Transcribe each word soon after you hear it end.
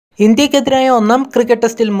ഇന്ത്യക്കെതിരായ ഒന്നാം ക്രിക്കറ്റ്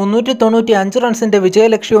ടെസ്റ്റിൽ 395 റൺസിന്റെ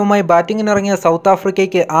വിജയലക്ഷ്യവുമായി ബാറ്റിംഗിനിറങ്ങിയ സൗത്ത്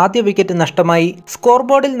ആഫ്രിക്കയ്ക്ക് ആദ്യ വിക്കറ്റ് നഷ്ടമായി. സ്കോർ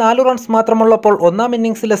ബോർഡിൽ 4 റൺസ് മാത്രമുള്ളപ്പോൾ ഒന്നാം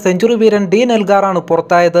ഇന്നിംഗ്സിലെ സെഞ്ചുറി വീരൻ ഡീൻ എൽഗാറാണ്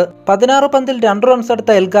പുറത്തായത്. 16 പന്തിൽ 2 റൺസ്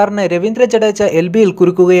എടുത്ത എൽഗാറിനെ രവീന്ദ്ര ജഡേജ എൽബിയിൽ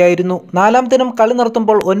കുരുക്കുകയായിരുന്നു. 4ാം ദിനം കളി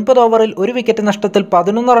നിർത്തുമ്പോൾ 9 ഓവറിൽ 1 വിക്കറ്റ് നഷ്ടത്തിൽ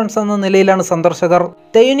 11 റൺസ് എന്ന നിലയിലാണ് സന്ദർശകർ.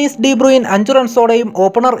 തെയുനീസ് D Bruyne 5 റൺസോടെയും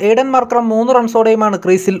opener Aidan Markram 3 റൺസോടെയുമാണ്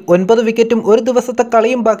ക്രീസിൽ. 9 വിക്കറ്റും ഒരു ദിവസത്തെ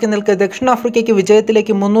കളിയും ബാക്കി നിൽക്കെ ദക്ഷിണാഫ്രിക്കയ്ക്ക്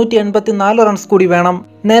വിജയത്തിലേക്ക് 384 റൺസ് കൂടി വേണം.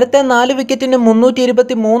 നേരത്തെ 4 വിക്കറ്റിന്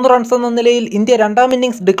 323 റൺസ് എന്ന നിലയിൽ ഇന്ത്യ 2ാം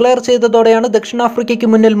ഇന്നിംഗ്സ് ഡിക്ലെയർ ചെയ്തതോടെയാണ് ദക്ഷിണാഫ്രിക്കയ്ക്ക്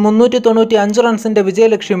മുന്നിൽ 395 റൺസിന്റെ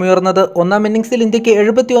വിജയലക്ഷ്യമുയർന്നത്. 1ാം ഇന്നിംഗ്സിൽ ഇന്ത്യക്ക്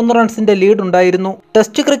 71 റൺസിന്റെ ലീഡ് ഉണ്ടായിരുന്നു.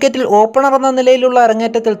 ടെസ്റ്റ് ക്രിക്കറ്റിൽ ഓപ്പണർ എന്ന നിലയിലുള്ള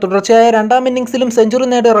അരങ്ങേറ്റത്തിൽ തുടർച്ചയായ 2ാം ഇന്നിംഗ്സിലും സെഞ്ചുറി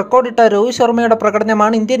നേടി റെക്കോർഡിട്ട രോഹിത് ശർമ്മയുടെ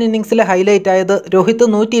പ്രകടനമാണ് ഇന്ത്യൻ ഇന്നിംഗ്സിലെ ഹൈലൈറ്റ് ആയത്. രോഹിത്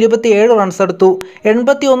 127 റൺസ് എടുത്തു.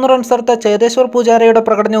 81 റൺസ് എടുത്ത ചേതേശ്വർ പൂജാരയുടെ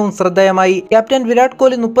പ്രകടനവും ശ്രദ്ധേയമായി. Captain Virat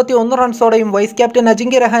Kohli 31 റൺസോടെയും vice captain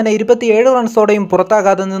Ajinkya Rahane 27 റൺസോടെയും പുറത്താകാതെ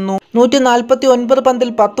നിന്നു. 149 പന്തിൽ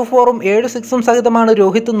 10 ഫോറും 7 സിക്സും സഹിതമാണ്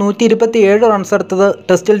രോഹിത് 127 റൺസ് എടുത്തത്.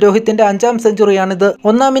 ടെസ്റ്റിൽ രോഹിത്തിന്റെ 5ാം സെഞ്ചുറിയാണിത്.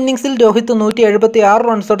 1ാം ഇന്നിംഗ്സിൽ രോഹിത് 176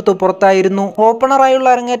 റൺസ് എടുത്ത് പുറത്തായിരുന്നു. ഓപ്പണറായുള്ള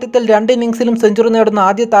അരങ്ങേറ്റത്തിൽ 2 ഇന്നിംഗ്സിലും സെഞ്ചുറി നേടുന്ന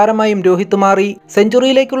ആദ്യ താരമായും രോഹിത് മാറി.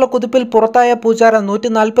 സെഞ്ചുറിയിലേക്കുള്ള കുതിപ്പിൽ പുറത്തായ പൂജാര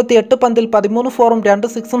 148 പന്തിൽ 13 ഫോറും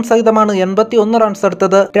 2 സിക്സും സഹിതമാണ് 81 റൺസ്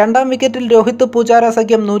എടുത്തത്. 2ാം വിക്കറ്റിൽ രോഹിത് പൂജാര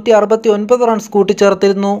സഖ്യം 169 റൺസ്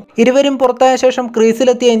കൂട്ടിച്ചേർത്തിരുന്നു. ഇരുവരും പുറത്തായ ശേഷം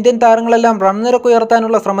ക്രീസിലെത്തിയ ഇന്ത്യൻ താരങ്ങളെല്ലാം റൺ നിരക്ക്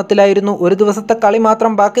ഉയർത്താനുള്ള ശ്രമത്തിലായിരുന്നു. ഒരു ദിവസത്തെ കളി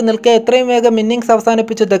മാത്രം ബാക്കി നിൽക്കെ എത്രയും വേഗം ഇന്നിംഗ്സ്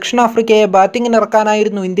അവസാനിപ്പിച്ച് ദക്ഷിണാഫ്രിക്കയെ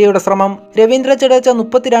ബാറ്റിംഗിനിറക്കാനായിരുന്നു ഇന്ത്യയുടെ ശ്രമം. രവീന്ദ്ര ജഡേജ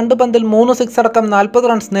 32 പന്തിൽ 3 സിക്സ് അടക്കം 40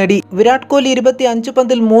 റൺസ് നേടി. വിരാട് കോഹ്ലി 25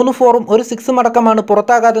 പന്തിൽ 3 ഫോറും 1 സിക്സും അടക്കമാണ്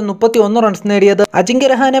പുറത്താകാതെ 31 റൺസ് നേടിയത്. അജിങ്ക്യ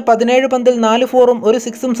രഹാനെ 17 പന്തിൽ 4 ഫോറും 1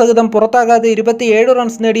 സിക്സും സഹിതം പുറത്താകാതെ 27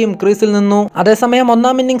 റൺസ് നേടിയും ക്രീസിൽ നിന്നു. അതേസമയം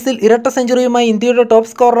 1ാം ഇന്നിംഗ്സിൽ ഇരട്ട സെഞ്ചുറിയുമായി ഇന്ത്യയുടെ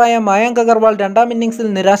ടോപ്പ് സ്കോററായ മയാങ്ക് അഗർവാൾ 2ാം ഇന്നിംഗ്സിൽ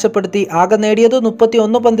നിരാശപ്പെടുത്തി. ആകെ നേടിയത്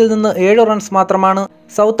 31 പന്തിൽ നിന്ന് 7 റൺസ് മാത്രമാണ്.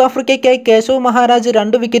 സൗത്ത് ആഫ്രിക്കയ്ക്കായി കേശവ് മഹാരാജ്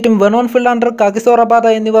 2 വിക്കറ്റും വെനോൺ ഫിലാണ്ടർ, കാഗിസോ റബാദ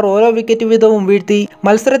എന്നിവർ ഓരോ വിക്കറ്റ് വീതവും വീഴ്ത്തി.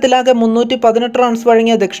 മത്സരത്തിലാകെ 318 റൺസ്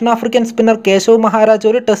വഴങ്ങിയ ദക്ഷിണാഫ്രിക്കൻ സ്പിന്നർ കേശവ് മഹാരാജ്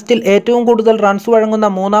ഒരു ടെസ്റ്റിൽ ഏറ്റവും കൂടുതൽ റൺസ് വഴങ്ങുന്ന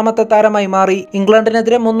 3ാമത്തെ താരമായി മാറി.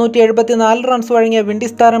 ഇംഗ്ലണ്ടിനെതിരെ 374 റൺസ് വഴങ്ങിയ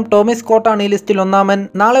വിൻഡീസ് താരം ടോമി സ്കോട്ടാണ് ഈ ലിസ്റ്റിൽ 1ാമൻ.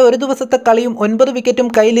 നാളെ ഒരു ദിവസത്തെ കളിയും 9 വിക്കറ്റും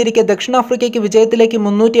കയ്യിലിരിക്കെ ദക്ഷിണാഫ്രിക്കയ്ക്ക് വിജയത്തിലേക്ക്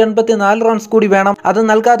 384 റൺസ് കൂടി വേണം. അത്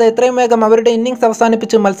നൽകാതെ എത്രയും വേഗം അവരുടെ ഇന്നിംഗ്സ്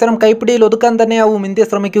അവസാനിപ്പിച്ച് മത്സരം കൈപ്പിടിയിൽ ഒതുക്കാൻ തന്നെയാവും ഇന്ത്യ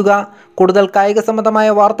ശ്രമിക്കുക. കൂടുതൽ കായിക സംബന്ധമായ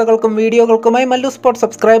വാർത്തകൾക്കും വീഡിയോകൾക്കുമായി മല്ലു സ്പോർട്സ്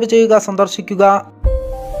സബ്സ്ക്രൈബ് ചെയ്യുക, സന്ദർശിക്കുക.